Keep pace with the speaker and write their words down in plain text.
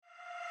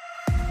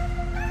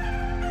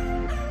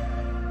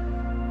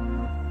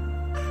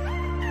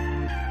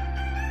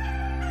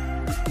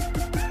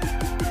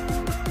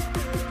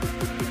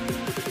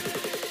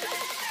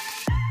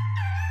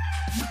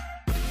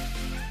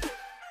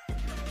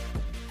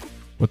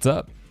What's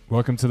up?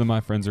 Welcome to the My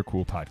Friends Are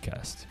Cool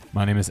podcast.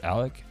 My name is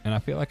Alec, and I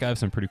feel like I have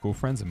some pretty cool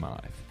friends in my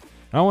life.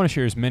 And I want to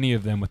share as many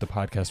of them with the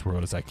podcast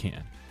world as I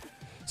can.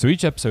 So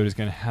each episode is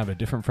going to have a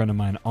different friend of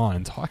mine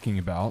on talking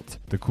about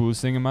the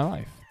coolest thing in my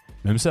life,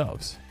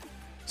 themselves.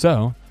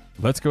 So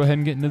let's go ahead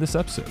and get into this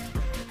episode.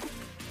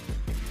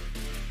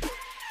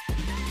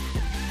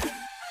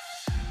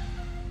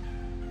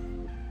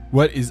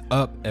 What is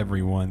up,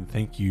 everyone?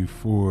 Thank you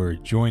for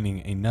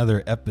joining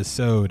another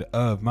episode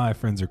of My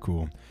Friends Are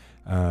Cool.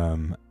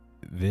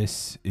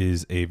 This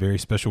is a very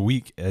special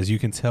week. As you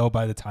can tell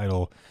by the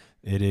title,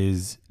 it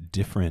is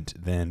different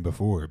than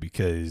before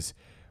because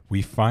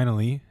we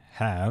finally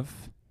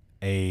have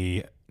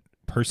a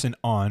person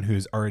on who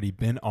has already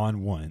been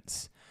on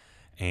once,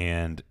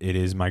 and it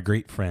is my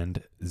great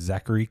friend,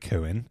 Zachary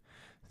Cohen.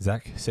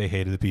 Zach, say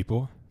hey to the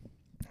people.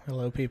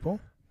 Hello,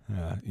 people.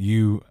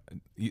 You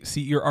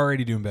see, you're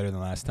already doing better than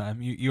last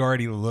time. You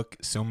already look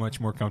so much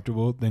more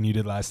comfortable than you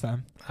did last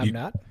time. I'm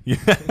not.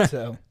 Yeah.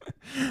 So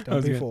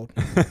don't be fooled.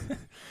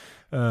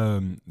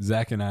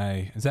 Zach,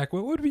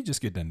 what did we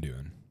just get done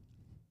doing?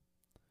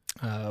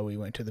 We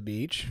went to the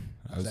beach.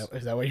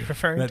 Is that what you're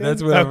referring to?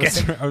 That's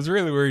what I was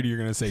really worried you were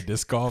going to say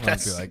disc golf.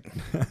 I'd be like,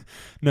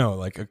 no,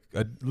 like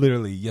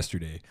literally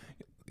yesterday.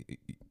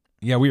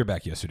 Yeah, we were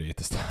back yesterday at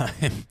this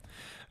time.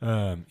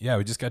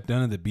 We just got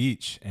done at the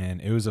beach,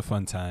 and it was a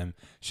fun time.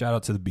 Shout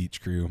out to the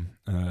beach crew.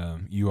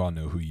 You all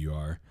know who you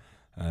are.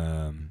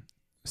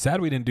 Sad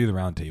we didn't do the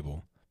round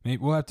table.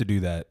 Maybe we'll have to do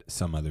that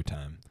some other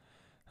time,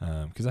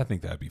 because I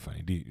think that would be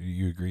funny. Do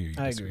you agree? Or you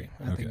disagree?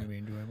 I agree. I think it'd be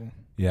enjoyable.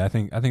 Yeah, I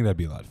think that'd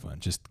be a lot of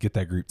fun. Just get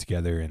that group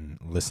together and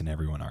listen to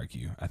everyone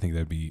argue. I think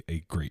that'd be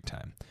a great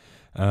time.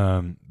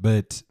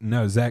 But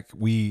no, Zach,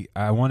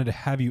 I wanted to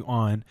have you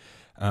on.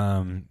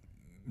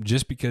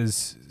 Just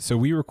because, so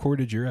we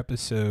recorded your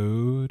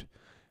episode,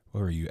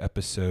 what were you,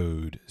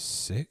 episode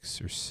 6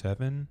 or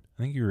 7?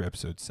 I think you were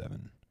episode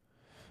 7.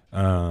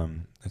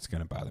 That's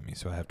going to bother me,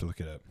 so I have to look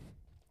it up.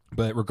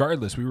 But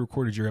regardless, we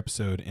recorded your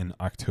episode in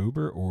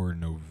October or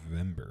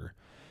November.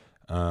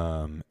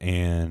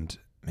 And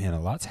man,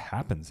 a lot's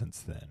happened since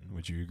then.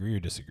 Would you agree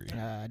or disagree?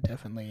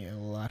 Definitely a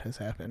lot has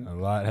happened. A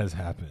lot has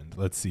happened.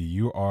 Let's see,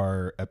 you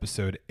are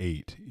episode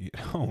 8.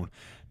 Oh,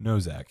 no,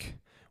 Zach.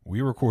 We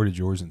recorded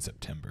yours in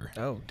September.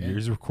 Oh, damn.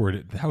 Yours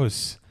recorded. That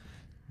was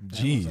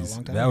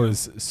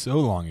so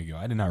long ago.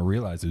 I did not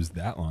realize it was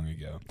that long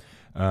ago.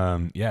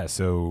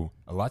 So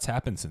a lot's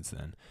happened since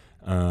then.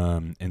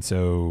 And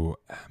so,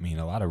 I mean,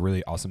 a lot of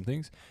really awesome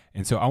things.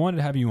 And so I wanted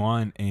to have you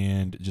on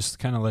and just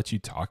kind of let you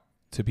talk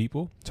to the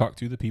people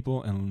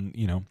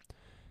and,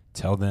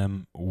 tell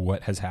them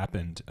what has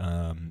happened,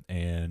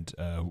 and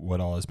what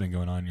all has been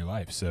going on in your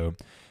life. So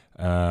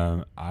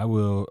I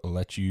will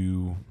let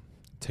you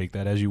take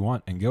that as you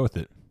want and go with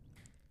it.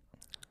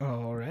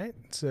 All right.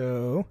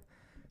 So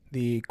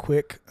the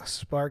quick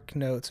Spark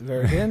Notes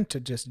version to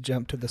just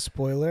jump to the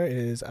spoiler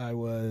is I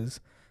was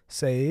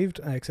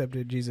saved. I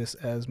accepted Jesus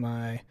as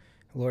my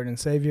Lord and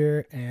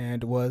Savior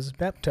and was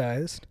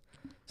baptized.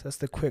 So that's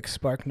the quick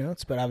Spark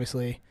Notes. But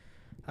obviously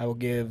I will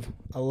give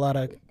a lot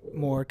of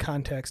more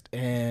context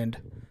and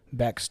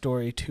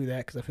backstory to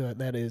that because I feel like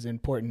that is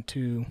important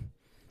to,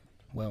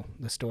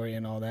 the story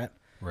and all that.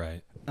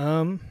 Right.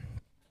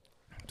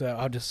 So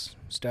I'll just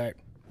start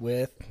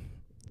with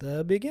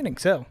the beginning.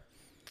 So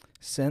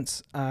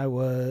since I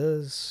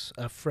was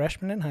a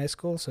freshman in high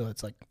school, so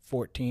it's like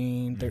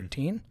 14,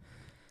 13,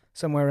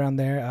 somewhere around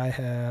there, I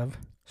have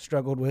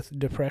struggled with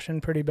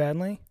depression pretty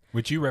badly.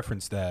 Which you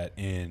referenced that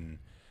in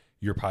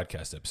your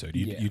podcast episode.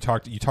 You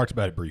talked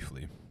about it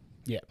briefly.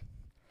 Yeah.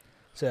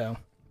 So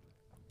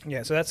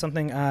that's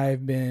something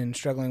I've been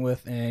struggling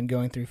with and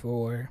going through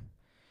for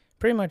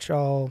pretty much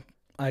all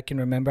I can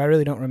remember. I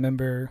really don't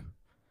remember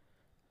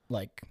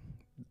like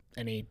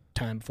any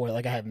time before.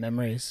 Like I have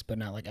memories, but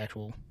not like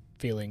actual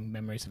feeling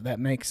memories, if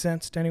that makes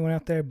sense to anyone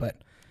out there. But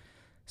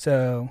it's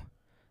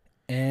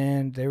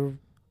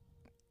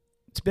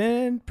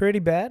been pretty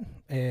bad.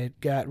 It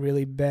got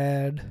really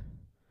bad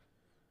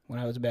when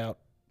I was about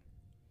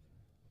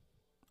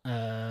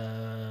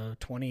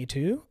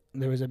 22.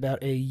 There was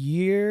about a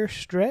year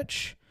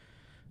stretch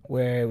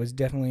where it was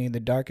definitely the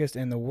darkest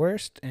and the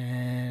worst,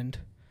 and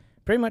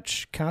pretty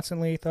much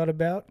constantly thought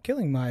about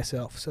killing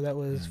myself. So that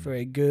was for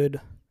a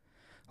good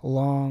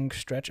long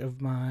stretch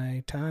of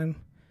my time,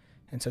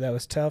 and so that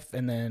was tough.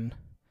 And then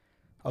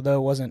although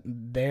it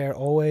wasn't there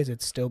always,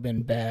 it's still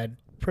been bad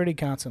pretty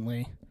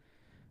constantly.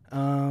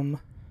 And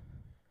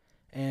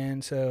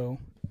so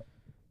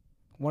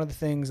one of the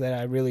things that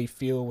I really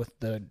feel with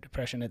the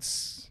depression,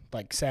 it's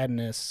like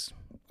sadness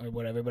or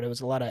whatever, but it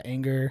was a lot of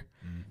anger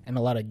and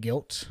a lot of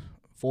guilt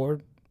for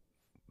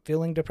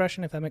feeling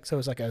depression, if that makes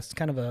sense. So it's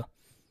kind of a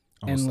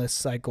almost endless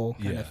cycle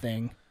kind of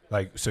thing.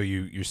 Like, so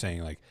you're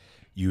saying like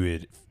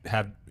you'd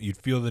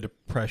feel the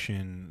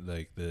depression,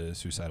 like the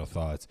suicidal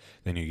thoughts,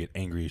 then you get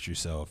angry at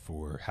yourself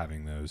for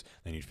having those,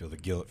 then you'd feel the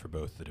guilt for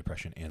both the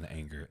depression and the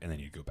anger, and then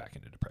you'd go back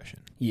into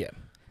depression. Yeah,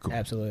 cool.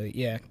 Absolutely.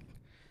 Yeah.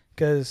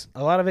 Because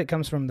a lot of it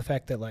comes from the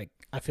fact that, like,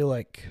 I feel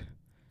like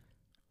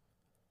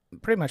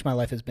pretty much my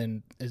life has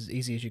been as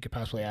easy as you could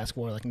possibly ask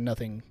for. Like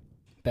nothing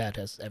bad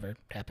has ever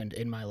happened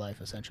in my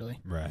life, essentially.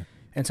 Right.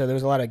 And so there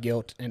was a lot of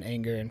guilt and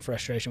anger and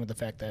frustration with the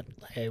fact that,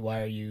 hey,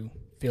 why are you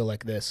feel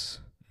like this?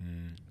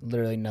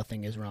 Literally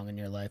nothing is wrong in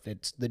your life.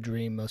 It's the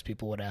dream most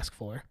people would ask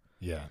for.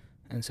 Yeah.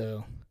 And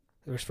so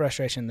there was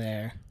frustration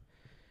there.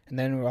 And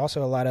then there were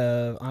also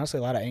honestly,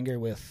 a lot of anger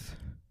with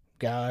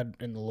God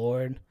and the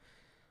Lord.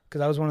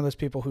 Because I was one of those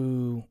people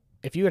who,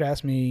 if you had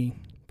asked me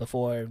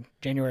before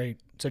January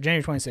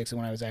 26th is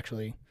when I was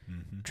actually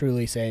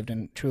truly saved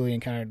and truly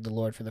encountered the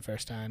Lord for the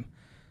first time,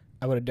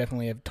 I would have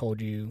definitely have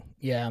told you,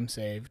 yeah, I'm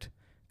saved.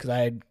 Because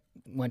I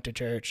went to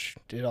church,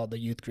 did all the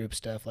youth group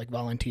stuff, like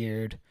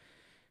volunteered,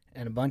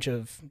 and a bunch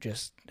of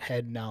just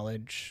head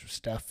knowledge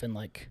stuff. And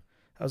like,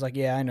 I was like,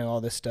 yeah, I know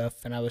all this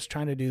stuff. And I was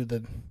trying to do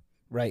the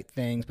right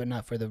things, but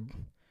not for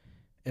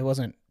it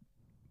wasn't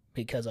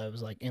because I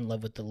was like in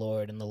love with the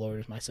Lord and the Lord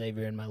was my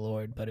Savior and my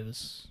Lord, but it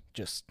was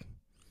just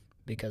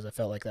because I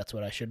felt like that's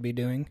what I should be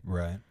doing.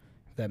 Right.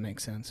 If that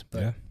makes sense.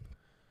 But yeah.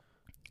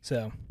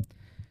 So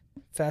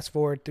fast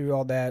forward through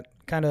all that,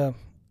 kind of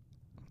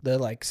the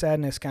like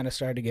sadness kind of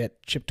started to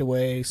get chipped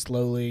away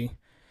slowly,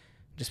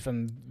 just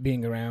from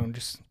being around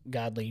just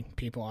godly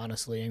people,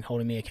 honestly, and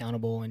holding me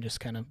accountable and just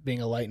kind of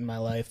being a light in my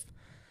life.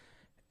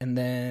 And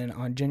then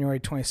on January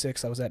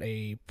 26th, I was at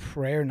a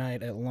prayer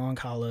night at Long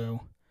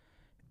Hollow,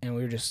 and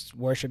we were just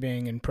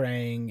worshiping and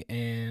praying,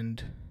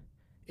 and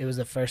it was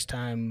the first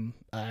time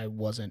I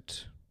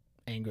wasn't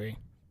angry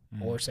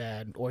or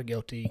sad or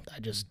guilty. I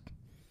just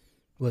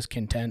was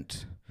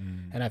content,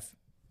 and I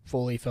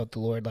fully felt the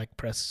Lord like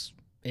press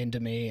into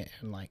me,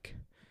 and like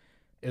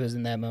it was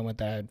in that moment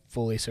that I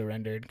fully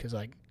surrendered, because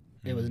like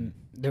there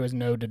was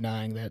no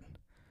denying that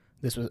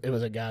it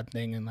was a God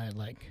thing, and that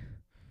like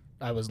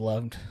I was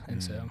loved.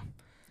 And so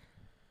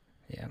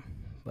yeah,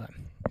 but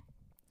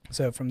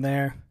so from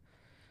there,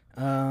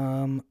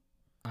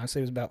 honestly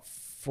it was about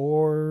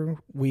 4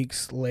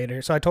 weeks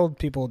later. So I told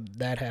people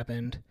that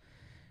happened,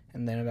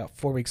 and then about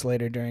 4 weeks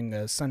later during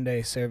a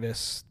Sunday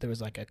service, there was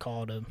like a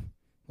call to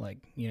like,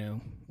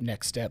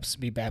 next steps,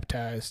 be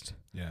baptized.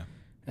 Yeah.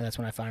 And that's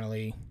when I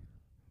finally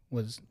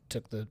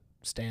took the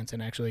stance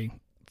and actually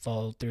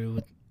followed through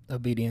with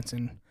obedience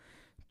and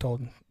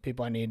told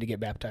people I needed to get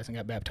baptized, and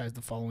got baptized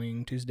the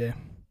following Tuesday.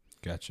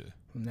 Gotcha.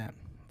 From that,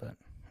 but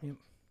yep.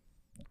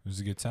 It was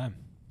a good time.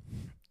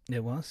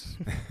 It was.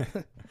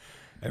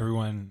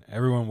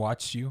 Everyone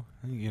watched you,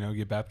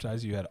 get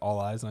baptized. You had all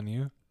eyes on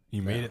you.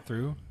 You made it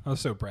through. I was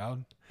so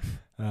proud.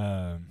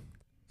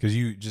 Because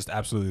you just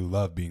absolutely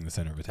love being the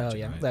center of attention. Oh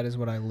yeah, right? That is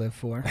what I live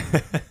for.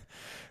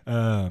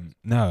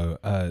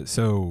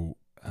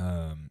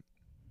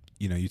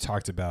 You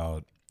talked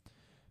about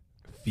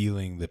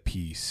feeling the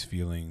peace,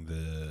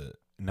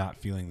 not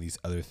feeling these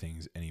other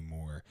things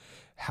anymore.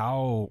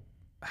 How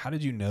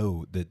did you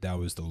know that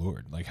was the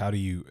Lord? Like, how do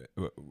you,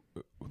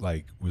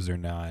 was there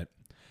not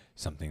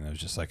something that was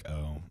just like,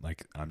 oh,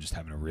 like I'm just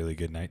having a really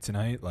good night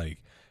tonight?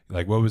 Like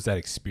what was that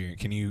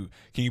experience? Can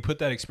you put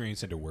that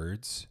experience into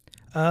words?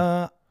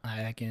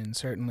 I can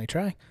certainly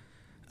try.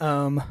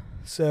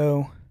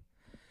 So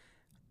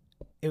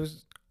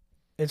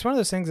it's one of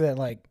those things that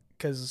like,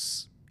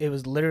 cause it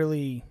was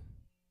literally,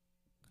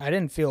 I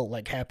didn't feel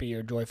like happy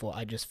or joyful.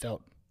 I just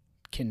felt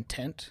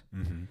content.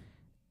 Mm-hmm.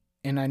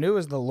 And I knew it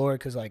was the Lord,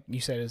 because like you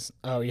said,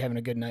 you're having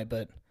a good night,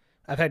 but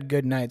I've had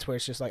good nights where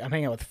it's just like I'm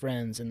hanging out with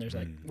friends and there's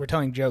like we're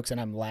telling jokes and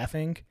I'm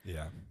laughing.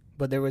 Yeah.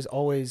 But there was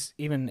always,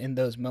 even in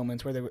those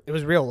moments where it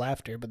was real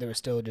laughter, but there was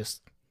still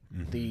just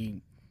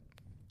the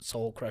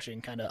soul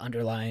crushing kind of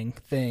underlying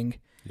thing.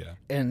 Yeah.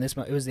 And it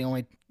was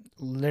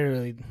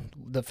literally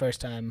the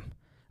first time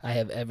I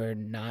have ever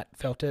not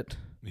felt it.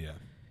 Yeah.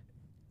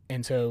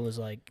 And so it was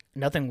like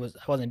I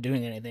wasn't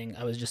doing anything.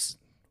 I was just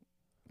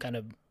kind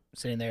of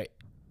sitting there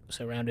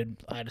surrounded.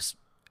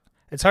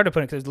 It's hard to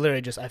put it, because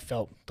literally just I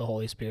felt the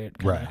Holy Spirit.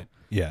 Right.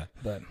 Yeah.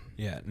 But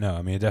yeah, no,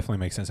 I mean, it definitely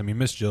makes sense. I mean,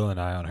 Miss Jill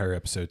and I on her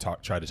episode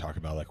tried to talk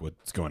about like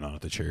what's going on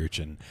at the church,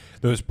 and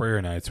those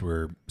prayer nights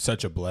were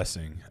such a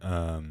blessing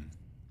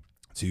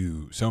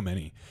to so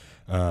many.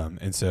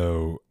 And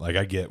so like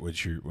I get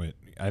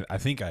I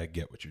think I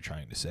get what you're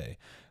trying to say.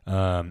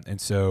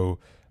 And so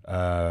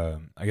I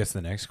guess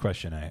the next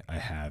question I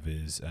have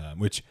is,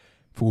 which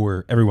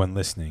for everyone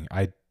listening,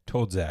 I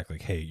told Zach,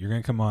 like, hey, you're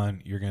going to come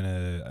on, you're going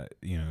to,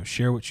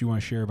 share what you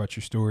want to share about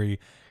your story,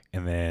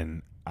 and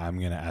then I'm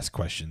going to ask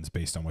questions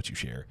based on what you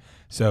share.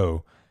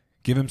 So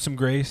give him some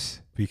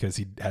grace, because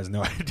he has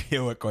no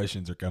idea what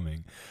questions are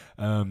coming.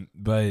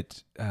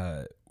 But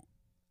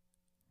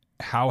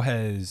how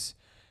has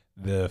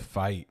the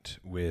fight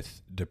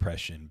with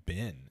depression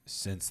been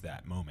since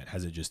that moment?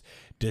 Has it just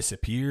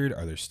disappeared?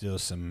 Are there still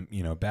some,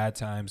 bad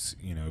times,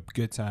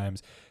 good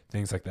times,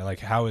 things like that? Like,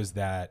 how is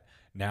that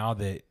now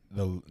that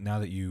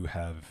you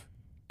have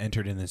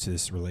entered into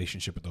this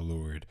relationship with the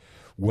Lord?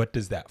 What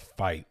does that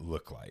fight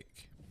look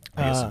like?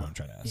 I guess that's what I'm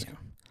trying to ask. Yeah.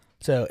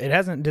 So it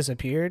hasn't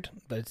disappeared,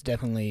 but it's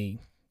definitely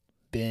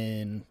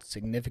been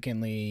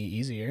significantly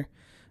easier.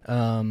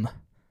 So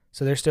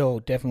there's still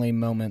definitely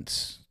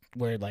moments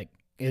where like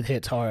it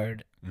hits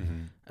hard,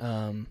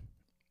 And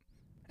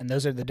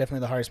those are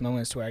definitely the hardest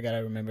moments to where I got to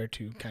remember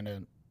to kind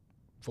of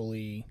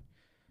fully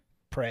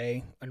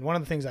pray. And one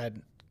of the things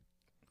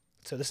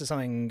so this is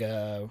something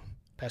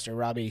Pastor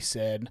Robbie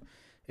said,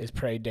 is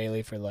pray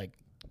daily for like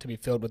to be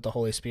filled with the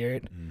Holy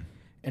Spirit.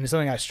 And it's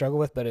something I struggle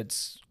with, but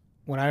it's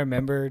when I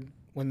remember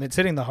when it's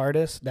hitting the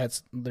hardest,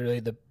 that's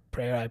literally the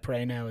prayer I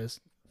pray now is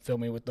fill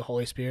me with the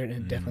Holy Spirit.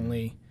 And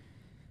definitely,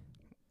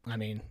 I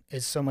mean,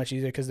 it's so much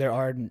easier because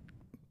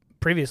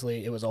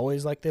previously it was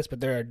always like this, but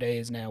there are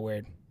days now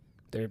where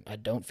I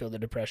don't feel the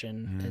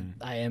depression.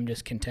 I am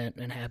just content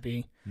and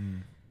happy.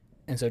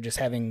 And so just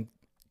having,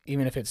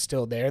 even if it's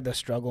still there, the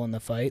struggle and the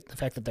fight, the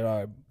fact that there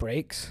are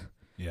breaks,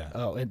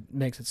 it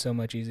makes it so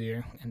much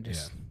easier. And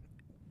just,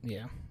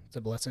 it's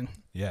a blessing.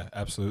 Yeah,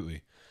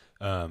 absolutely.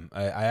 I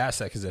asked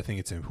that because I think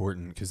it's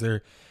important because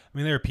there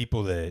are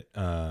people that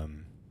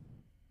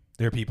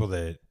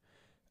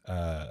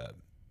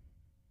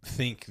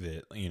think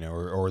that,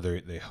 or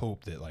they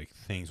hope that like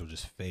things will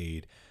just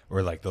fade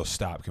or like they'll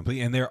stop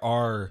completely. And there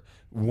are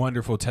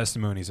wonderful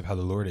testimonies of how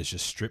the Lord has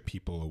just stripped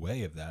people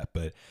away of that.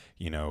 But,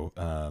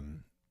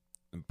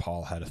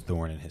 Paul had a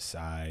thorn in his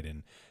side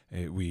and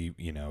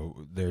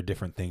there are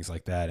different things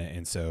like that.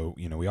 And so,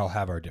 we all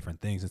have our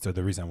different things. And so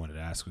the reason I wanted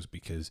to ask was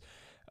because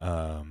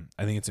I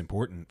think it's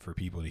important for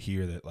people to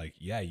hear that, like,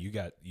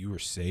 you were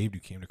saved,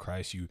 you came to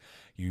Christ,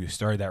 you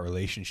started that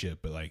relationship,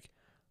 but like,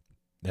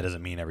 that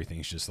doesn't mean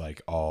everything's just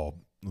like all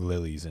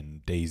lilies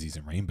and daisies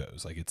and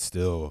rainbows. Like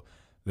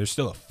there's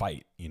still a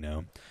fight,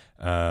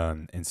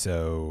 And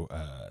so,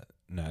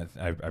 no,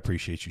 I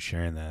appreciate you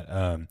sharing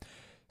that.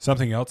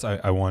 Something else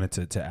I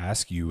wanted to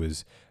ask you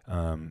was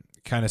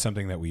kind of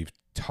something that we've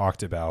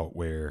talked about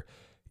where,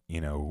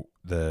 you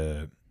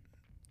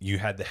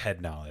had the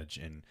head knowledge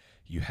and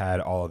you had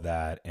all of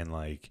that and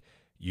like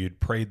you'd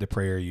prayed the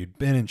prayer, you'd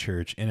been in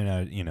church in and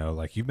out,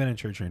 like you've been in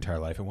church your entire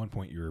life. At one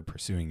point you were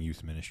pursuing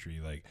youth ministry,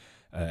 like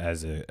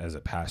as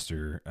a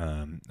pastor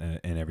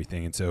and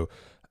everything. And so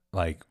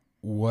like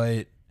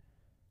what,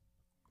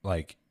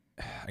 like,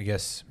 I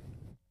guess,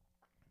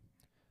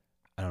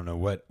 I don't know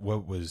what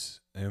was,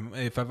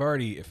 if I've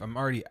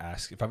already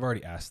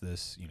asked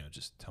this,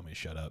 just tell me to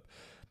shut up.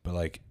 But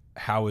like,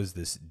 how is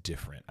this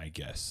different, I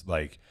guess,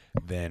 like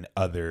than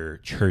other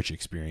church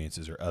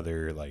experiences or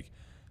other like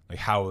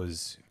how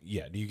is,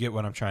 do you get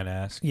what I'm trying to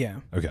ask? Yeah.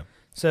 Okay.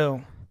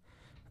 So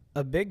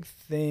a big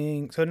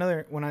thing,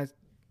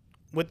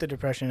 with the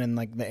depression and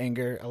like the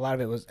anger, a lot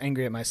of it was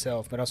angry at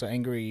myself, but also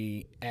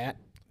angry at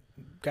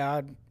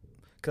God.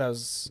 Cause I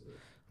was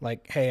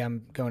like, hey,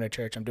 I'm going to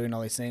church, I'm doing all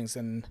these things.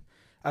 And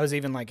I was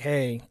even like,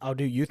 hey, I'll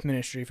do youth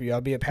ministry for you.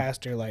 I'll be a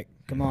pastor. Like,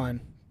 come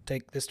on,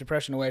 take this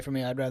depression away from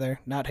me. I'd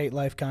rather not hate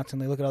life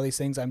constantly. Look at all these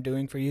things I'm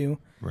doing for you.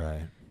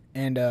 Right.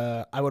 And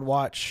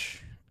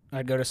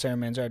I'd go to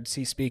sermons or I'd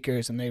see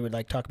speakers and they would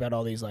like talk about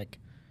all these like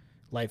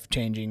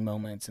life-changing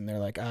moments. And they're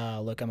like,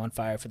 look, I'm on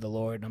fire for the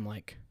Lord. And I'm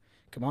like,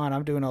 come on,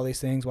 I'm doing all these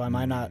things. Why am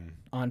I not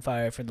on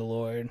fire for the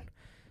Lord?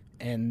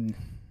 And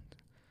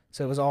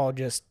so it was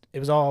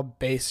all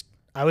based,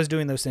 I was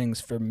doing those things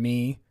for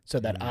me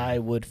so that I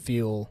would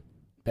feel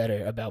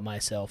better about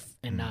myself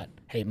and not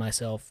hate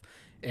myself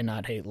and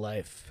not hate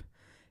life.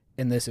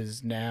 And this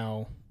is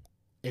now,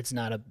 it's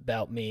not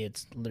about me.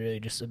 It's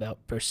literally just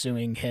about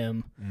pursuing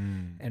him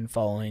and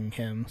following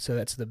him. So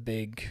that's the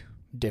big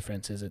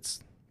difference, is it's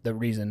the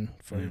reason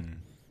for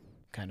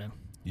kind of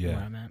where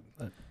I'm at.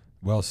 But.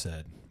 Well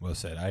said.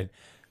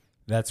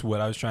 That's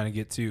what I was trying to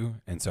get to.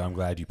 And so I'm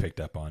glad you picked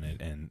up on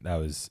it. And that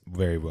was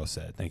very well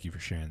said. Thank you for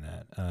sharing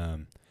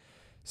that.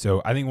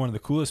 So I think one of the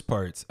coolest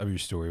parts of your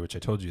story, which I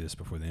told you this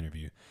before the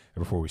interview,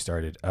 or before we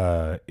started,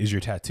 is your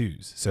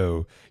tattoos.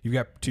 So you've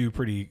got two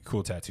pretty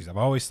cool tattoos. I've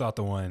always thought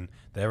the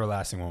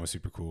everlasting one was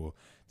super cool.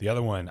 The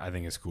other one I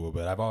think is cool,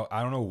 but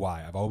I don't know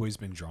why. I've always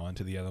been drawn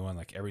to the other one.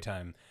 Like every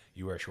time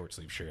you wear a short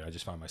sleeve shirt, I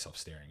just find myself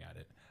staring at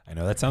it. I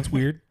know that sounds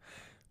weird,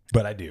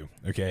 but I do.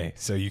 Okay.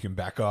 So you can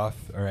back off.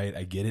 All right.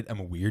 I get it. I'm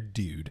a weird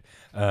dude.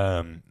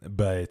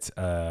 But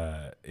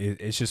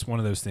it's just one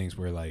of those things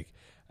where like,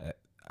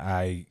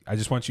 I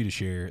just want you to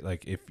share,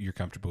 like, if you're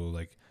comfortable,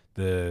 like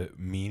the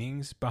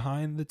meanings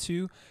behind the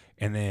two,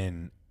 and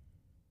then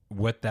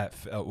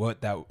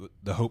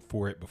the hope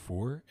for it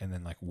before, and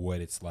then like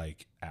what it's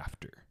like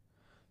after.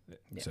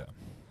 Yeah.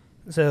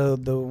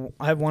 So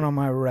I have one on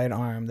my right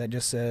arm that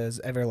just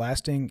says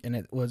everlasting, and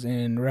it was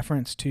in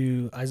reference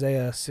to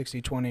Isaiah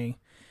 60:20,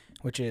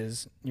 which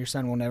is, your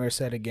sun will never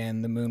set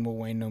again, the moon will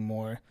wane no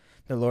more,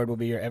 the Lord will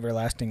be your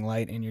everlasting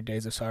light, and your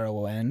days of sorrow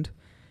will end.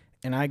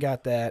 And I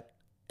got that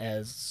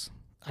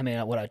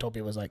what I told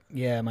people was like,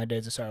 yeah, my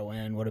days of sorrow will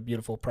end. What a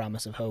beautiful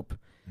promise of hope.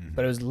 Mm-hmm.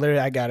 But it was literally,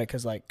 I got it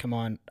because, like, come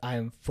on, I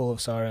am full of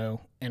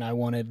sorrow, and I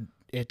wanted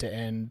it to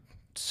end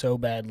so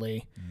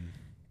badly.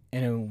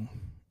 And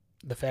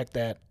the fact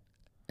that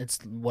it's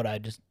what I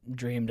just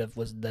dreamed of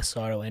was the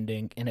sorrow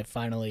ending, and it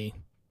finally,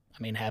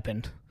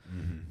 happened.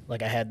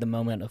 Like, I had the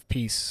moment of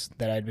peace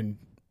that I'd been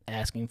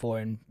asking for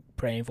and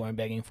praying for and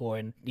begging for,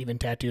 and even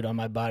tattooed on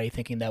my body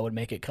thinking that would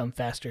make it come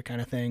faster,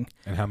 kind of thing.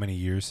 And how many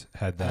years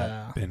had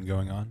that been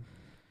going on?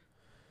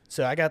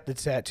 So I got the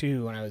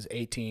tattoo when I was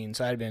 18.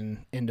 So I'd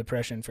been in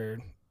depression for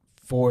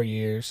 4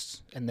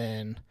 years, and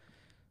then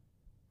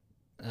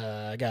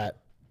I got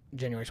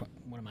January.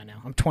 What am I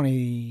now? I'm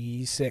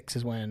 26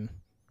 is when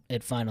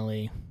it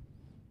finally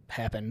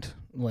happened.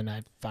 When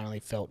I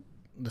finally felt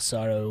the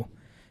sorrow,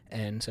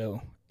 and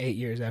so 8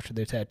 years after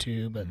the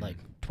tattoo, but like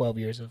 12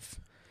 years of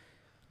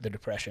the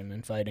depression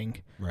and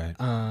fighting. Right.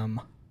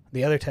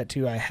 The other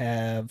tattoo I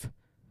have,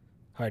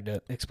 hard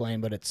to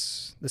explain, but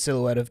it's the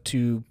silhouette of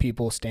two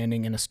people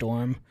standing in a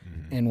storm,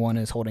 and one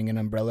is holding an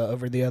umbrella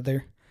over the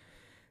other.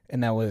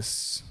 And that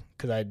was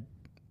because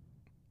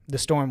the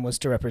storm was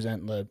to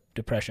represent the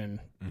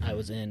depression I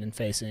was in and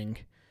facing.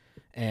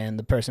 And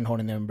the person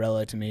holding the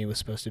umbrella to me was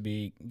supposed to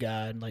be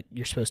God. Like,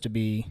 you're supposed to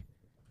be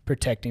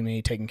protecting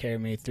me, taking care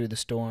of me through the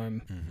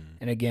storm.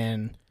 And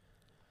again,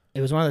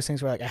 it was one of those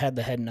things where like I had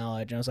the head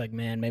knowledge, and I was like,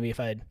 man, maybe if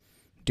I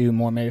do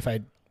more, maybe if I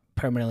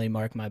permanently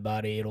mark my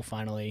body, it'll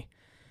finally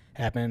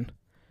happen.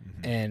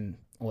 And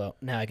well,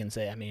 now I can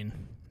say, I mean,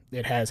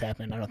 it has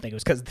happened. I don't think it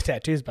was because of the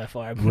tattoos by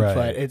far,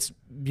 but it's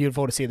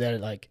beautiful to see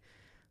that like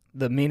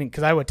the meaning,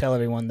 because I would tell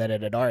everyone that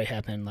it had already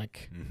happened.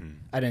 Like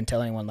I didn't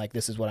tell anyone like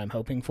this is what I'm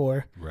hoping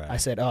for. I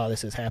said, oh,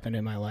 this has happened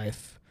in my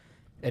life,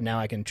 and now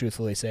I can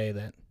truthfully say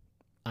that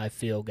I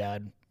feel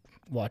God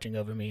watching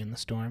over me in the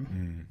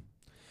storm.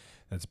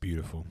 That's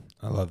beautiful.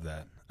 I love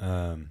that.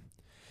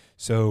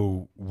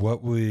 So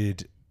what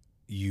would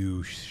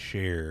you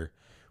share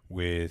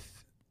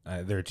with,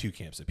 there are two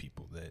camps of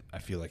people that I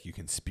feel like you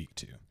can speak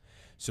to.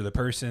 So the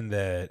person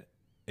that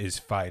is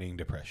fighting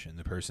depression,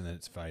 the person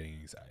that's fighting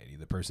anxiety,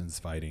 the person's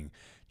fighting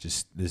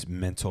just this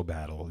mental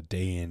battle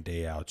day in,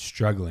 day out,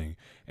 struggling,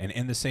 and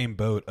in the same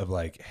boat of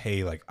like,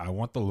 hey, like I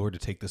want the Lord to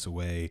take this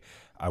away.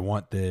 I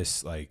want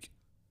this, like,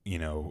 you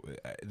know,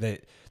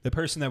 that the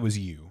person that was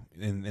you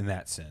in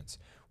that sense.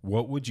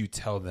 What would you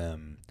tell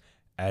them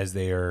as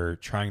they are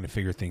trying to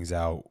figure things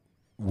out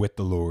with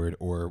the Lord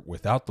or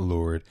without the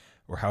Lord,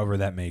 or however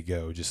that may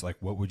go? Just like,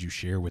 what would you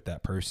share with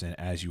that person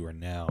as you are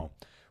now?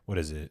 What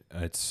is it?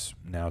 It's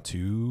now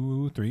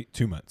 2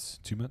 months.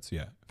 2 months?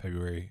 Yeah.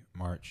 February,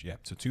 March. Yeah.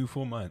 So 2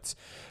 full months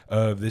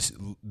of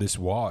this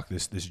walk,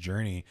 this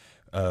journey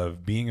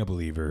of being a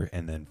believer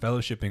and then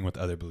fellowshipping with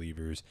other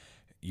believers.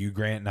 You,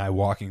 Grant, and I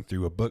walking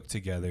through a book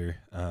together,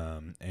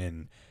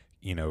 and,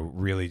 you know,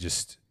 really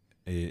just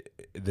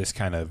this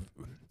kind of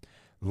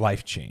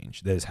life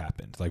change that has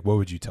happened. Like, what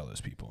would you tell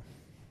those people?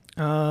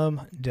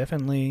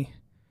 Definitely,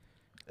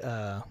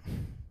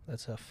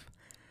 that's tough.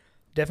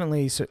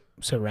 Definitely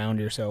surround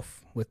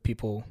yourself with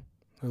people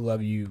who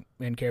love you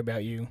and care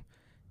about you,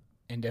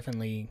 and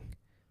definitely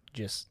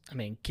just, I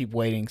mean, keep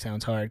waiting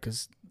sounds hard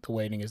because the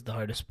waiting is the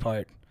hardest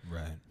part.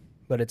 Right.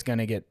 But it's going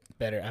to get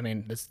better. I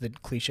mean, that's the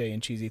cliche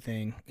and cheesy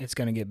thing. It's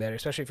going to get better,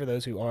 especially for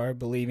those who are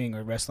believing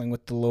or wrestling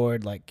with the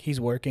Lord. Like,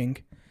 he's working,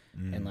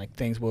 and like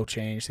things will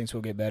change, things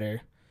will get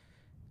better.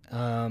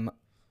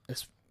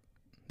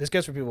 This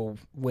goes for people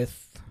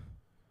with,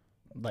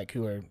 like,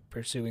 who are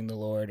pursuing the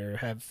Lord or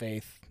have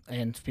faith,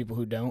 and people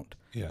who don't.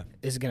 Yeah.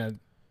 Is going to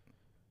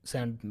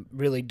sound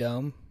really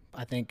dumb,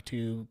 I think,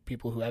 to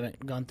people who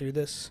haven't gone through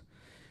this,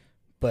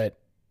 but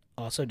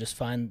also just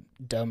find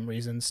dumb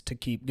reasons to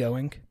keep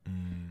going.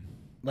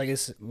 Like,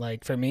 it's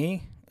like, for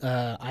me,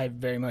 I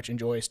very much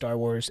enjoy Star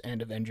Wars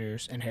and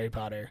Avengers and Harry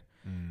Potter.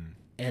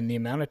 And the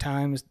amount of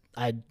times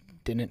I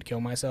didn't kill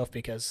myself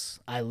because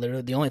I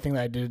literally, the only thing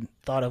that I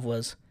thought of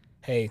was,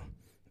 hey,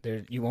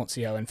 you won't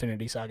see how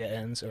Infinity Saga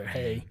ends, or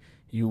hey,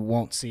 you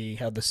won't see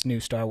how this new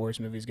Star Wars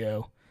movies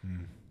go.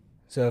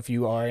 So if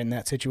you are in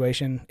that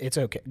situation, it's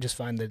okay. Just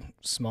find the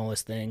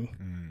smallest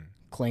thing,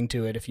 cling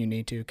to it if you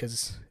need to,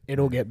 because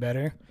it'll get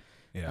better.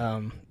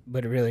 Yeah.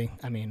 But it really,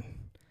 I mean,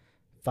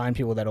 find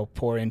people that'll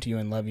pour into you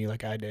and love you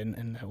like I did,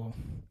 and that will.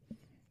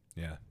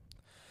 Yeah.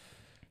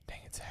 Dang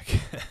it, Zach.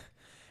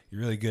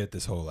 You're really good at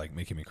this whole, like,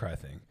 making me cry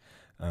thing.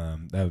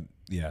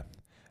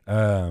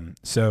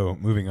 So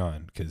moving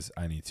on, because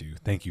I need to.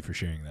 Thank you for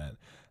sharing that.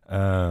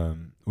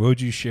 What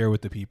would you share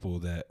with the people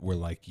that were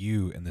like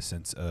you, in the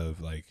sense of,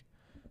 like,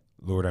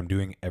 Lord, I'm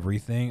doing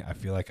everything. I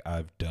feel like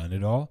I've done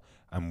it all.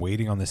 I'm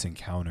waiting on this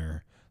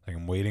encounter. Like,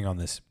 I'm waiting on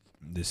this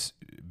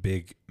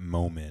big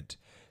moment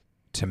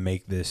to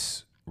make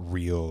this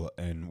real,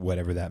 and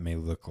whatever that may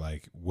look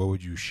like. What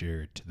would you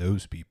share to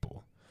those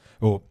people?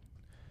 Well,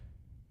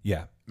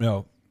 yeah,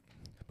 no.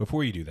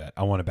 Before you do that,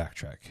 I want to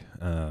backtrack.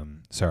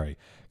 Sorry.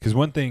 Because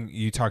one thing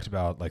you talked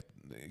about, like,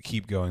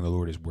 keep going, the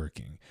Lord is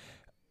working.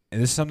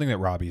 And this is something that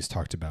Robbie's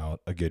talked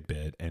about a good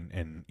bit,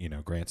 and you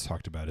know, Grant's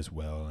talked about as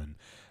well. And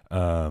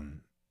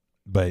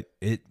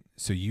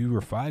so you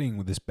were fighting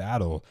with this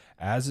battle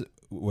as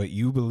what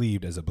you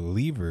believed as a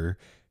believer.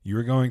 You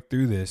were going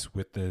through this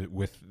with the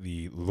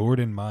Lord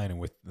in mind, and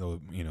with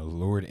the, you know,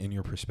 Lord in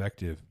your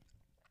perspective.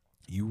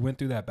 You went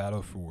through that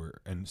battle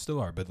for, and still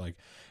are, but like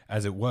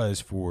as it was,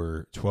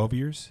 for 12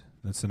 years.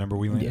 That's the number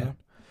we landed on.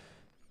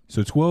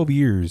 So 12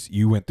 years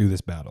you went through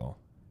this battle,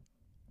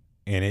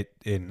 and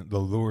the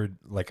Lord,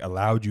 like,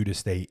 allowed you to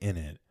stay in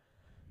it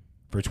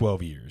for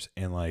 12 years,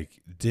 and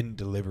like didn't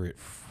deliver you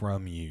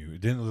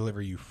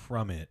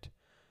from it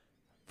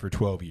for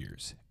 12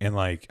 years. And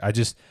like,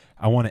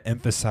 I want to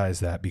emphasize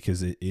that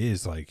because it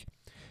is like,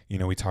 you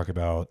know, we talk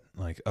about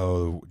like,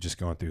 oh, just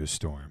going through a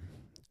storm.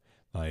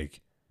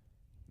 Like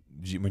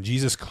when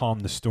Jesus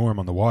calmed the storm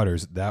on the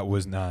waters, that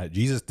was not,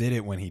 Jesus did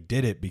it when he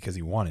did it because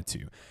he wanted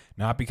to,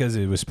 not because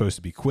it was supposed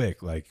to be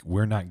quick. Like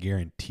we're not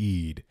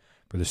guaranteed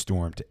for the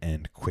storm to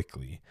end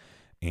quickly.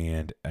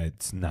 And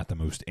it's not the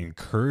most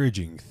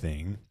encouraging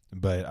thing,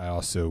 but I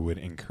also would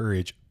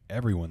encourage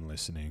everyone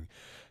listening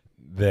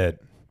that,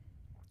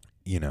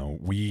 you know,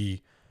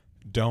 we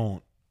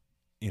don't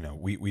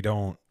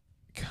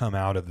come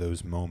out of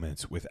those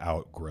moments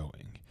without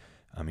growing.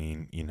 I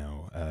mean, you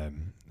know,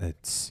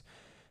 it's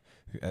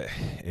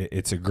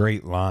a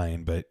great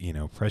line, but you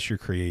know, pressure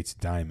creates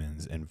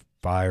diamonds and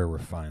fire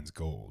refines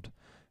gold.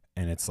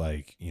 And it's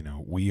like, you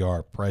know, we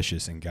are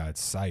precious in God's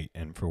sight.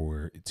 And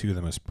for two of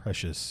the most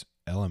precious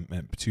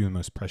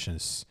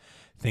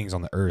things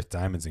on the earth,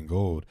 diamonds and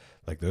gold,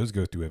 like those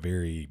go through a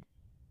very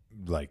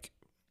like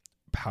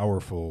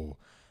powerful,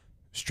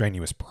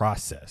 strenuous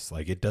process.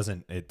 Like it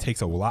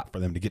takes a lot for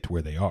them to get to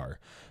where they are.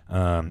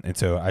 And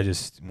so I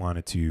just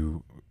wanted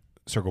to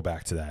circle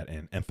back to that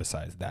and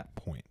emphasize that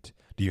point.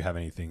 Do you have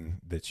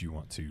anything that you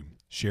want to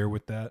share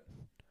with that?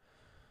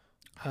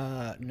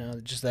 No,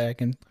 just that I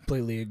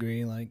completely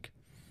agree. Like,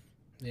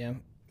 yeah,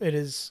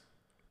 it's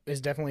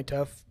definitely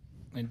tough.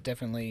 It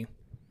definitely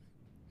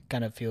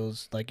kind of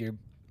feels like you're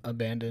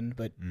abandoned,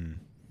 but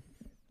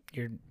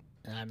you're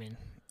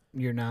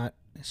not.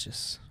 It's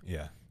just,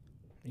 yeah,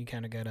 you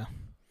kind of gotta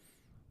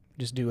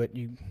just do what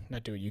you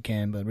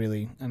can, but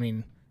really, I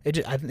mean,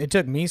 it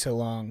took me so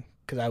long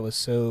because I was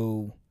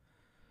so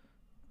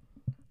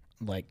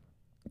like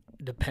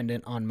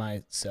dependent on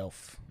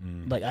myself.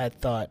 Like I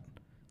thought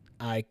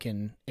I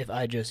can, if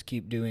I just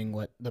keep doing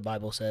what the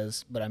Bible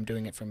says, but I'm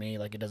doing it for me,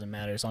 like it doesn't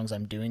matter as long as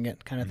I'm doing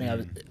it, kind of thing.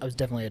 I was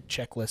definitely a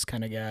checklist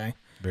kind of guy.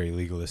 Very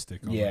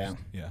legalistic. Almost.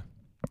 Yeah.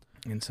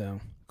 And so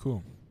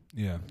cool.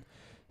 Yeah.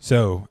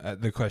 So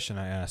the question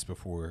I asked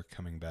before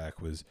coming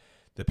back was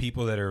the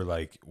people that are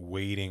like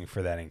waiting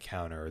for that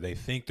encounter, they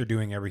think they're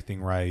doing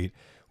everything right,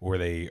 or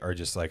they are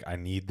just like, I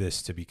need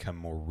this to become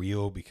more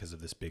real because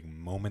of this big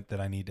moment that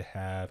I need to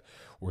have,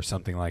 or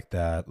something like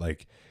that.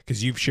 Like,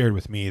 because you've shared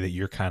with me that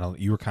you were kind of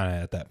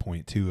at that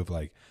point too of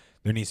like,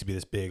 there needs to be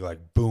this big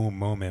like boom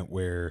moment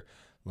where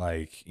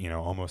like, you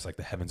know, almost like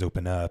the heavens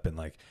open up and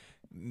like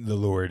the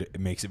Lord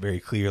makes it very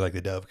clear, like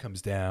the dove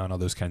comes down, all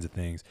those kinds of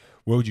things.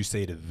 What would you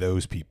say to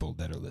those people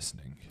that are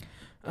listening?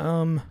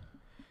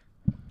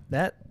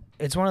 That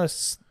it's one of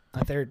those,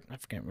 I can't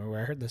remember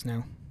where I heard this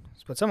now,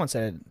 but someone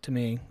said it to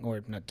me,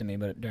 or not to me,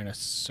 but during a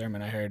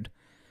sermon I heard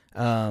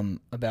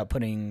about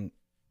putting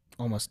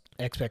almost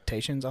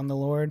expectations on the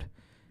Lord.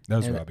 That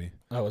was Robbie.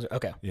 Oh, was it?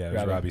 Okay. Yeah, it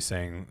was Robbie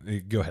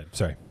saying, go ahead.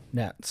 Sorry.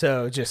 No,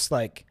 so just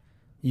like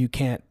you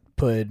can't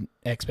put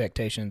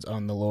expectations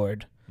on the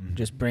Lord. Mm-hmm.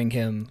 Just bring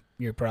him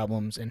your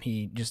problems and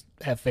he just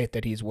have faith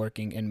that he's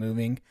working and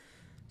moving.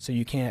 So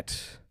you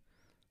can't,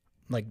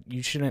 like,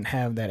 you shouldn't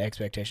have that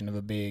expectation of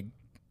a big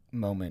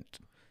moment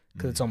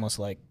because it's almost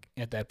like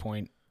at that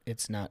point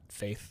it's not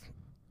faith.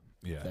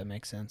 Yeah. If that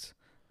makes sense.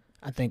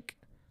 I think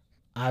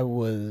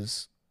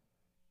it's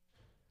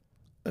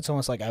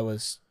almost like I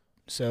was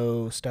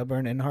so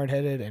stubborn and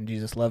hard-headed and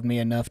Jesus loved me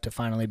enough to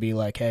finally be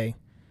like, hey,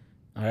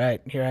 all right,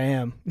 here I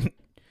am.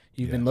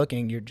 You've been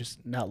looking, you're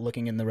just not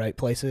looking in the right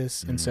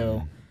places. And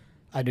so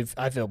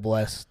I feel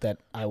blessed that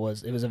it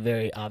was a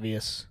very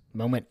obvious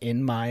moment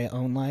in my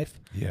own life.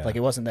 Yeah. Like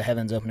it wasn't the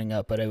heavens opening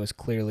up, but it was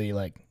clearly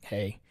like,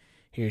 hey,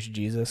 here's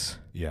Jesus.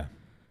 Yeah.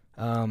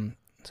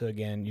 So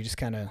again, you just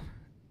kind of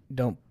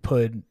don't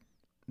put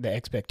the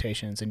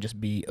expectations and just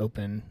be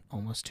open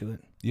almost to it.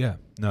 Yeah.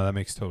 No, that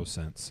makes total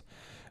sense.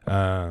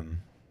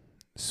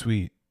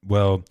 Sweet.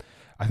 Well,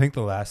 I think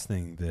the last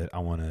thing that I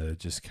want to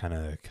just kind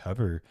of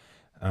cover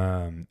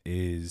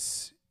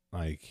is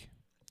like,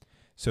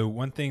 so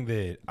one thing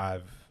that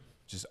I've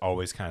just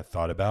always kind of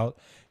thought about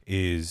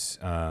is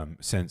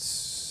since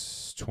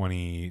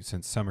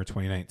summer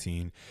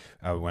 2019,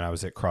 when I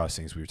was at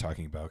Crossings, we were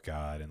talking about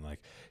God and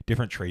like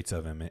different traits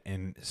of him,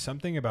 and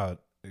something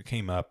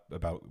came up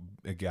about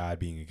a God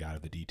being a God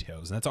of the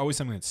details, and that's always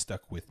something that's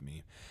stuck with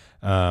me.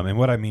 And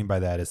what I mean by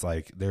that is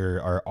like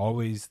there are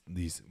always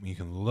these, you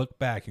can look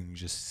back and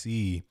just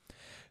see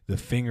the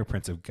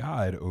fingerprints of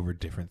God over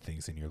different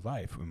things in your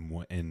life.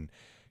 And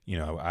you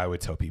know, I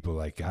would tell people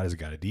like God is a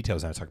God of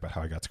details. And I talk about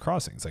how I got to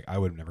Crossings. Like I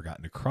would have never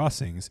gotten to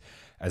Crossings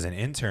as an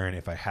intern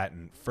if I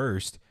hadn't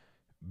first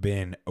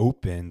been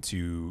open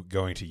to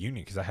going to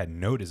Union, because I had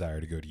no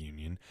desire to go to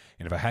Union.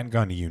 And if I hadn't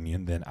gone to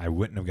Union, then I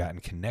wouldn't have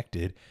gotten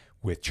connected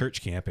with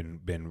church camp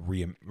and been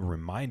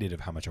reminded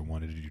of how much I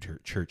wanted to do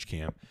church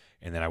camp.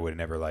 And then I would have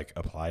never like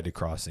applied to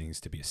Crossings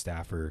to be a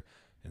staffer,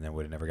 and then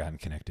would have never gotten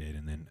connected,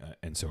 and then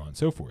and so on and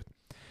so forth.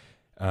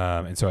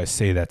 And so I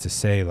say that to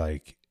say,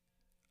 like,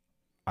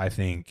 I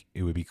think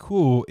it would be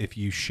cool if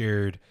you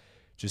shared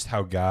just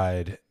how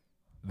God,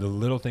 the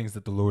little things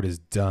that the Lord has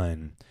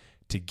done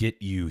to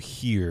get you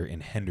here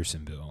in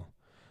Hendersonville.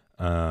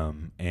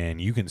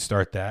 And you can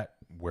start that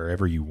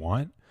wherever you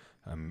want.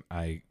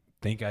 I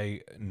think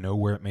I know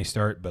where it may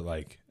start, but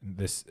like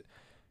this,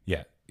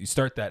 yeah, you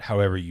start that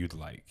however you'd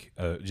like.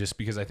 Just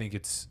because I think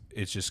it's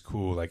just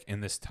cool. Like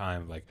in this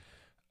time, like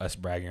us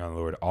bragging on the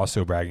Lord,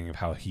 also bragging of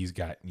how He's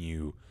gotten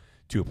you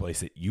to a place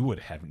that you would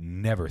have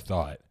never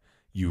thought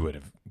you would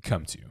have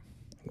come to.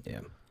 Yeah.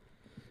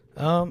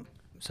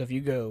 So if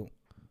you go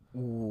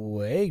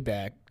way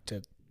back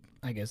to,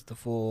 I guess, the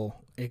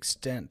full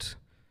extent,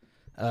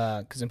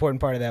 because the important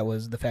part of that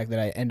was the fact that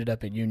I ended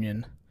up at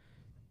Union,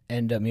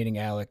 ended up meeting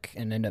Alec,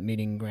 and ended up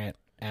meeting Grant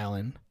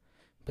Allen.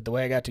 But the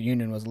way I got to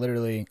Union was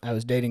literally I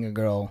was dating a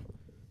girl,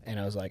 and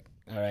I was like,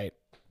 all right,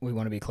 we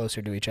want to be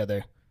closer to each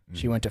other.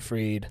 She went to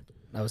Freed.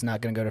 I was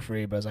not going to go to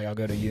Freed, but I was like, I'll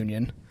go to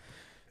Union.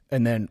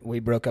 And then we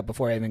broke up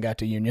before I even got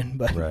to Union.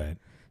 But Right.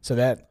 So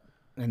that,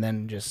 and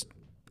then just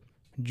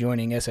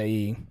joining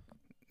SAE,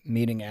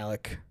 meeting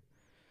Alec,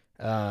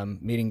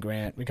 meeting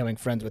Grant, becoming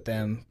friends with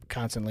them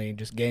constantly,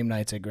 just game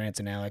nights at Grant's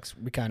and Alec's.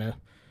 We kind of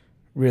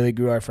really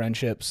grew our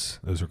friendships.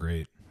 Those were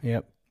great.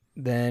 Yep.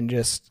 Then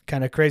just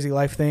kind of crazy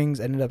life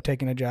things. Ended up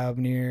taking a job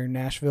near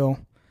Nashville.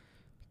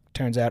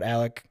 Turns out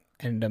Alec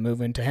ended up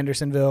moving to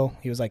Hendersonville.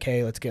 He was like,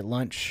 hey, let's get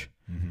lunch.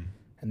 Mm-hmm.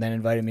 And then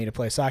invited me to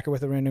play soccer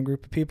with a random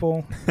group of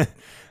people.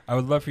 I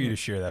would love for you to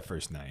share that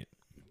first night,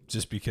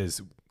 just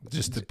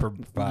to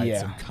provide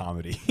some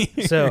comedy.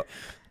 So,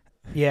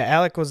 yeah,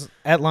 Alec was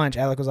at lunch.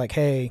 Alec was like,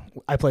 hey,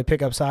 I play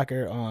pickup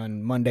soccer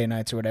on Monday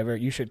nights or whatever.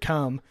 You should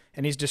come.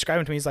 And he's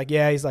describing to me, he's like,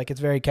 yeah, he's like, it's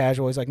very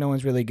casual. He's like, no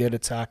one's really good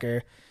at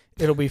soccer.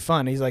 It'll be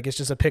fun. He's like, it's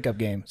just a pickup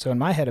game. So in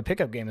my head, a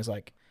pickup game is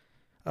like,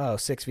 oh,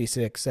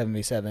 6v6,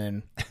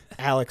 7v7,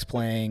 Alex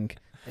playing.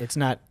 It's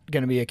not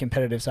going to be a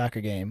competitive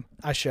soccer game.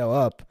 I show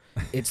up.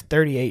 It's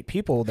 38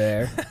 people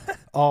there,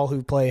 all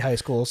who play high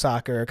school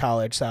soccer or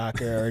college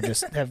soccer or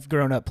just have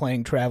grown up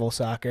playing travel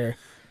soccer.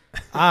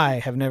 I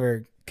have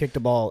never kicked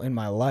a ball in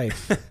my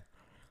life.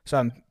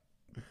 So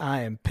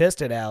I am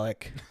pissed at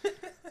Alec.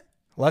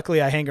 Luckily,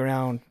 I hang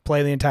around,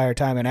 play the entire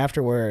time, and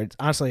afterwards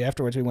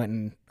we went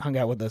and hung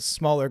out with a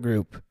smaller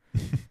group.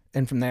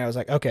 And from there, I was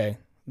like, okay,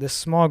 this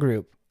small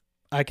group,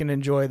 I can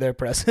enjoy their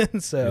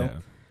presence. So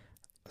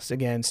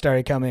again,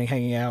 started coming,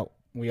 hanging out.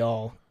 We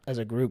all, as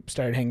a group,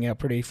 started hanging out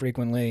pretty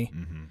frequently.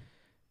 Mm-hmm.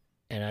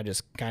 And I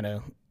just kind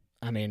of,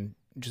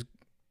 just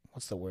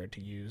what's the word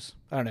to use?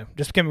 I don't know.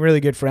 Just became really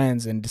good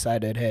friends and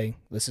decided, hey,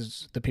 this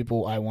is the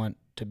people I want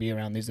to be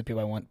around. These are the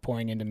people I want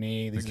pouring into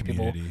me. These are the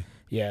people,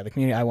 the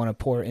community I want to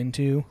pour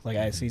into. Like,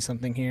 I see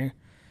something here.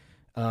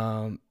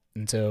 And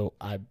so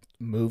I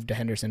moved to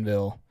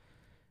Hendersonville.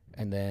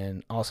 And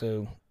then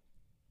also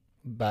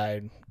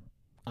by,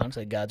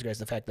 honestly, God's grace,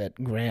 the fact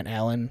that Grant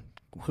Allen,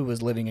 who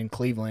was living in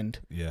Cleveland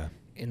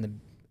in the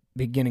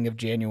beginning of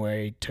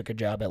January, took a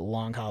job at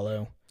Long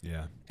Hollow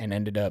and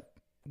ended up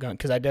going,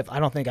 because I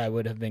don't think I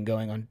would have been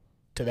going on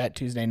to that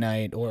Tuesday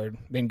night or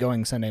been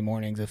going Sunday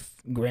mornings if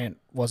Grant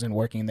wasn't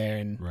working there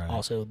and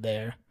also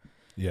there.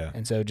 Yeah.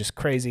 And so just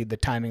crazy the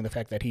timing, the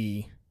fact that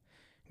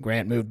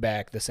Grant moved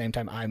back the same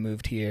time I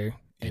moved here,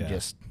 and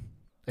just,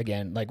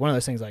 again, like one of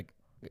those things, like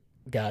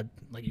God,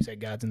 like you said,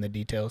 God's in the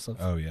details. Of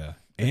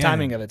the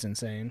timing of it's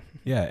insane.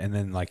 Yeah, and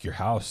then like your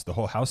house, the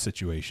whole house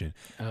situation.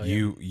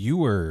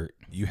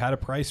 You had a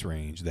price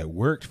range that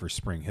worked for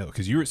Spring Hill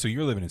because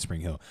you're living in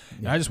Spring Hill.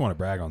 And I just want to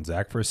brag on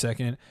Zach for a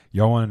second.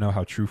 Y'all want to know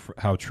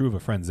how true of a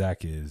friend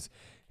Zach is.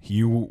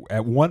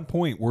 At one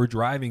point we're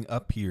driving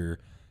up here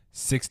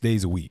 6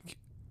 days a week,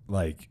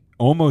 like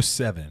almost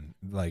 7,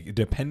 like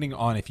depending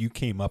on if you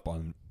came up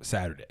on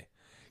Saturday.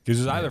 Because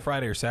it was either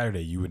Friday or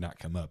Saturday you would not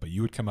come up, but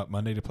you would come up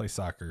Monday to play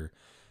soccer,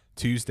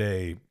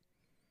 Tuesday.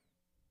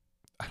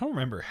 I don't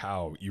remember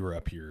how you were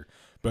up here,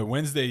 but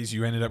Wednesdays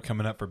you ended up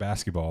coming up for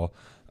basketball.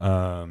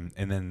 And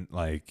then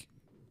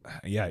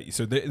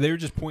so there were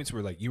just points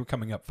where like you were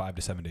coming up 5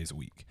 to 7 days a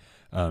week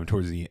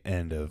towards the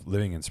end of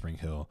living in Spring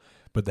Hill.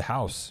 But the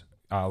house,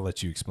 I'll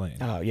let you explain.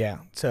 Oh, yeah.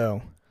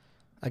 So,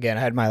 again,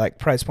 I had my like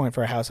price point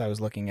for a house I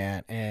was looking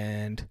at,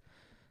 and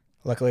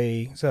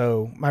luckily,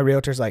 so my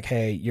realtor's like,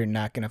 hey, you're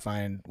not going to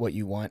find what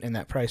you want in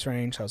that price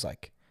range. So I was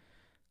like,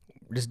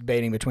 just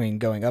debating between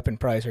going up in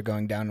price or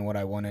going down in what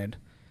I wanted.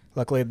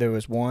 Luckily, there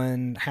was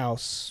one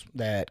house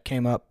that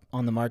came up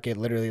on the market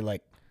literally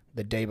like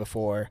the day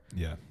before.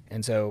 Yeah.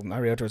 And so my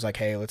realtor was like,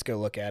 hey, let's go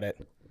look at it.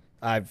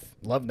 I've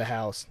loved the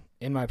house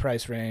in my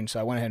price range, so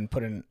I went ahead and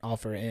put an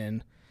offer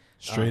in.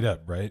 Straight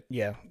up, right?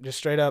 Yeah, just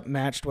straight up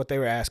matched what they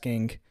were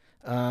asking.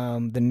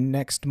 The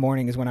next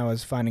morning is when I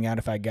was finding out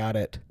if I got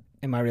it.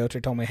 And my realtor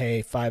told me,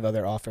 hey, 5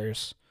 other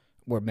offers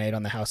were made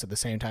on the house at the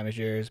same time as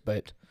yours.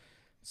 But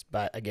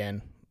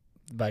again,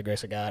 by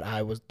grace of God,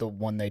 I was the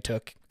one they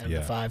took out of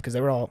the 5, because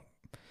they were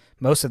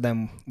most of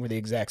them were the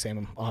exact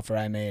same offer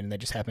I made, and they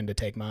just happened to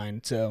take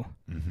mine. So,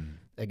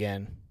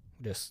 again,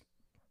 just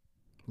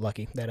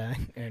lucky that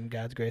and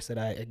God's grace that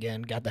I,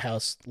 again, got the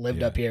house,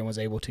 lived up here, and was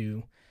able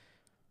to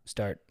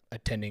start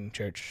attending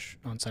church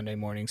on Sunday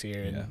mornings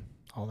here and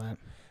all that.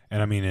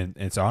 And I mean,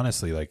 it's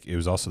honestly like, it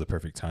was also the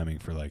perfect timing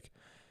for like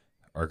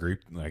our group,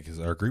 like, 'cause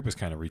our group was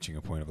kind of reaching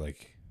a point of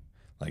like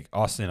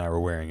Austin and I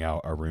were wearing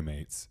out our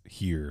roommates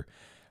here.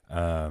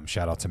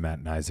 Shout out to Matt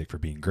and Isaac for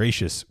being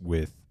gracious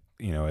with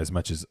as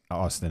much as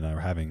Austin and I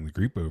were having the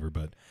group over,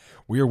 but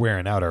we were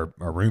wearing out our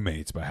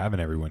roommates by having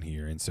everyone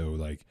here. And so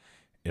like,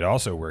 it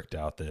also worked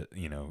out that,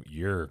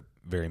 you're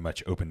very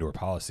much open door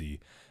policy.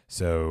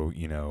 So,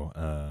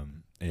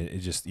 it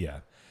just, yeah.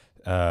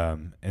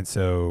 And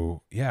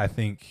so, yeah, I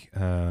think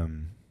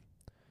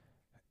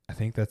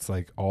that's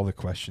like all the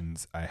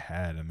questions I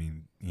had. I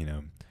mean,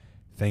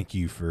 thank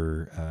you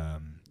for,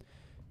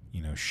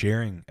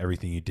 sharing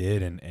everything you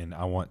did. And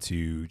I want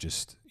to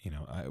just,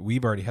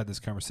 we've already had this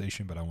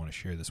conversation, but I want to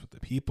share this with the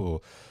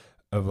people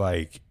of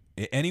like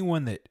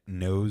anyone that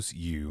knows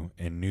you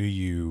and knew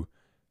you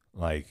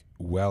like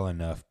well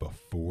enough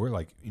before,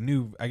 like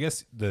knew, I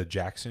guess the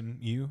Jackson,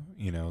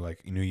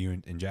 like knew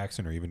you in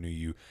Jackson, or even knew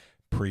you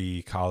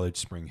pre-college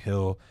Spring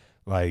Hill.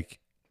 Like,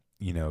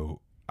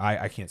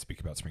 I can't speak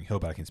about Spring Hill,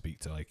 but I can speak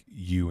to like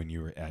you when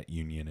you were at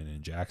Union and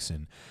in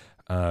Jackson.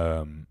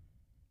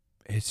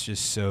 It's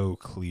just so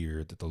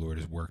clear that the Lord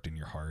has worked in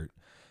your heart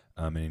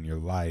and in your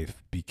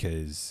life,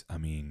 because I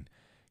mean,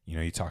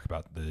 you talk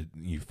about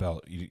you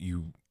felt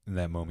you in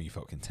that moment, you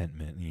felt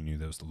contentment and you knew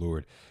that was the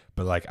Lord.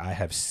 But like, I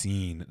have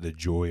seen the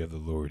joy of the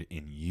Lord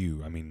in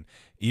you. I mean,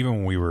 even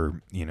when we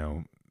were,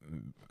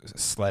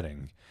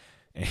 sledding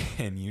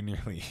and you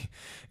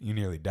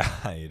nearly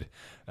died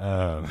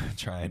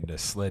trying to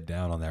sled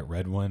down on that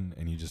red one,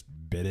 and you just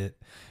bit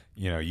it,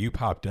 you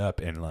popped up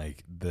and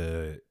like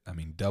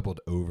doubled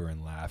over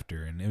in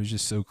laughter. And it was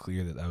just so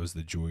clear that was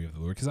the joy of the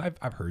Lord. Cause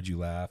I've heard you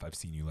laugh. I've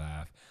seen you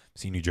laugh,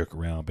 seen you joke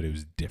around, but it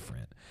was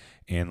different.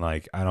 And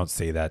like, I don't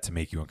say that to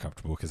make you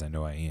uncomfortable, cause I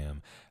know I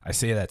am. I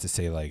say that to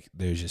say like,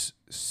 there's just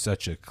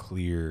such a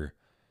clear,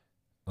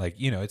 like,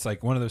 it's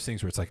like one of those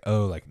things where it's like,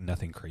 oh, like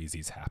nothing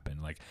crazy's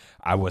happened. Like,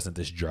 I wasn't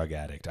this drug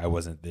addict. I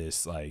wasn't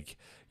this like,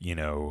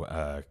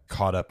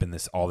 caught up in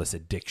all this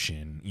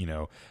addiction.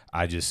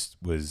 I just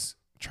was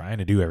trying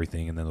to do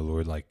everything. And then the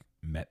Lord like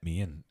met me,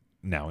 and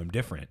now I'm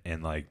different.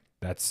 And like,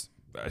 that's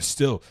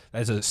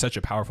such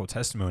a powerful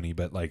testimony,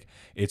 but like,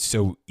 it's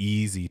so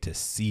easy to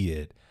see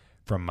it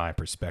from my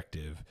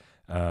perspective.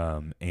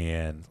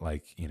 And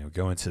like,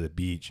 going to the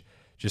beach,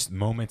 just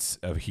moments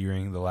of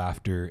hearing the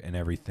laughter and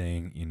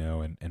everything,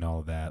 and all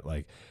of that.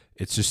 Like,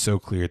 it's just so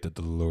clear that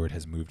the Lord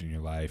has moved in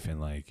your life. And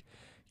like,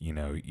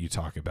 you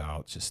talk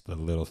about just the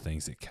little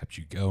things that kept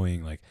you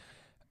going. Like,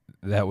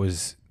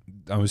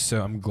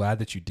 I'm glad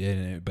that you did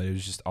it, but it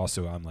was just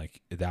also, I'm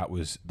like, that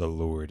was the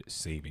Lord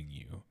saving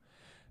you.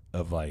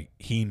 Of like,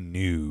 he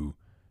knew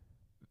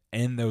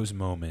in those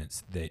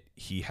moments that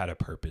he had a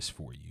purpose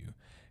for you.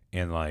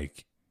 And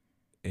like,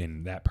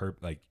 in that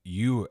like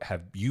you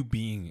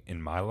being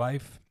in my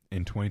life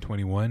in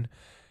 2021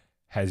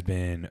 has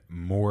been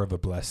more of a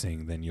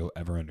blessing than you'll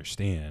ever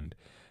understand.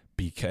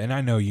 And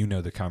I know,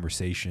 the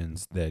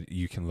conversations that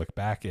you can look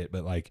back at,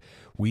 but like,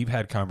 we've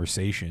had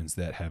conversations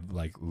that have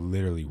like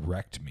literally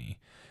wrecked me.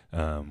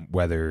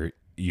 Whether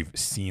you've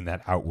seen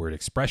that outward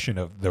expression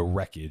of the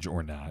wreckage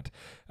or not,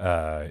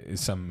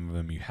 some of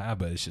them you have,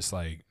 but it's just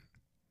like,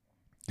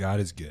 God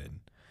is good,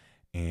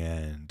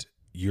 and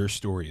your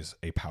story is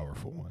a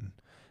powerful one.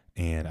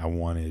 And I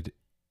wanted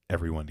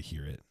everyone to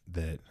hear it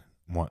that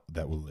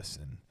will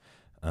listen.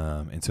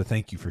 And so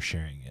thank you for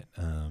sharing it.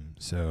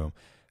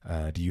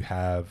 Do you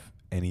have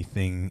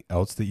anything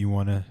else that you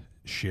want to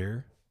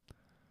share?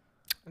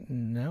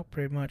 No,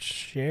 pretty much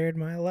shared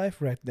my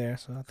life right there.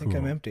 So I think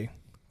I'm empty.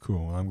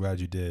 Cool. Well, I'm glad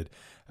you did.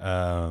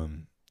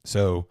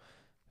 So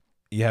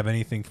you have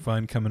anything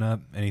fun coming up?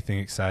 Anything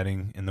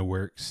exciting in the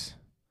works?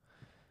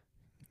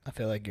 I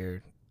feel like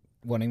you're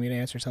wanting me to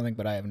answer something,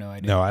 but I have no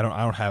idea. No, I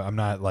don't have, I'm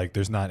not like,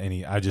 there's not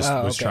any, I just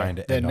was trying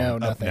to end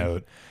on up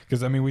note.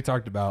 Cause I mean, we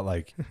talked about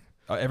like,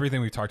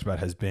 everything we talked about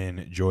has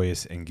been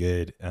joyous and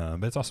good.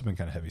 But it's also been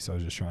kind of heavy. So I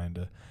was just trying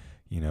to,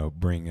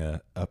 bring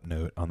a up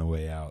note on the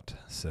way out.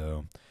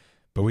 So,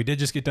 but we did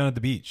just get done at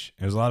the beach.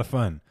 It was a lot of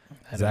fun.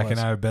 Zach and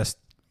I are best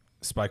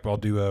spike ball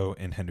duo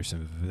in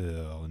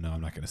Hendersonville. No, I'm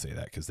not going to say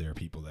that because there are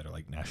people that are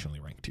like nationally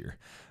ranked here.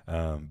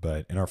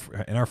 But in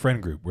our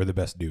friend group, we're the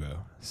best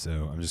duo.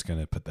 So I'm just going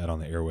to put that on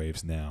the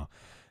airwaves now.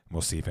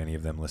 We'll see if any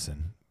of them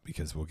listen,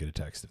 because we'll get a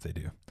text if they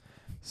do.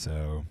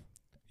 So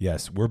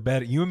yes, we're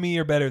better. You and me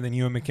are better than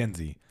you and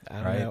Mackenzie.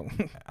 I don't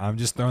know. I'm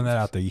just throwing that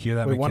out there. You hear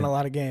that? We won a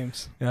lot of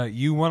games.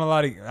 You won a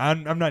lot of.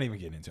 I'm not even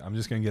getting into it. I'm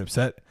just going to get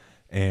upset.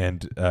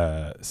 And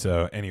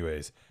so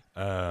anyways,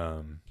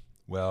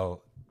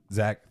 well,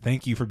 Zach,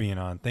 thank you for being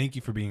on. Thank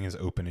you for being as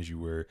open as you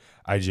were.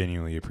 I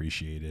genuinely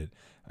appreciate it.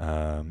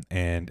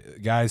 And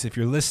guys, if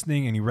you're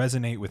listening and you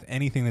resonate with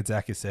anything that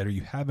Zach has said, or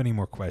you have any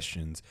more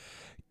questions,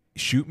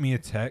 shoot me a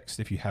text.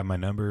 If you have my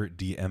number,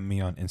 DM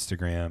me on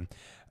Instagram.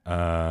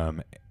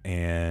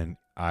 And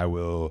I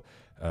will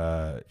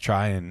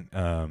try and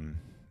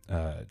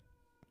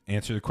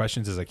answer the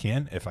questions as I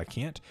can. If I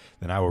can't,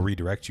 then I will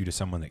redirect you to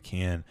someone that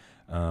can.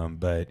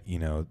 But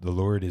the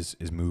Lord is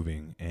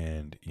moving,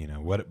 and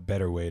what a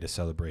better way to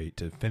celebrate,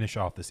 to finish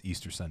off this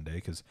Easter Sunday,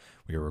 because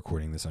we are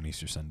recording this on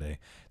Easter Sunday,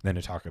 than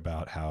to talk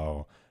about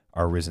how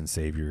our risen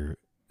Savior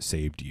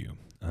saved you.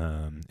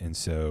 And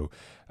so,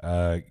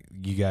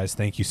 you guys,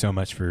 thank you so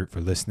much for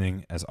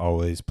listening. As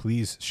always,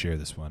 please share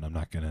this one. I'm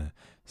not going to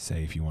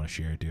say if you want to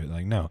share it, do it.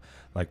 Like, no,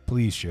 like,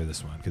 please share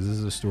this one, because this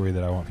is a story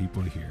that I want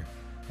people to hear.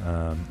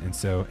 And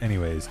so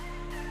anyways,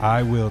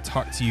 I will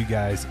talk to you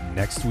guys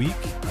next week.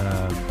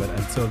 But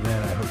until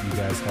then, I hope you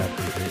guys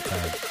have a great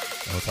time.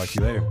 I will talk to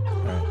you later.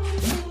 All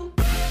right. Bye.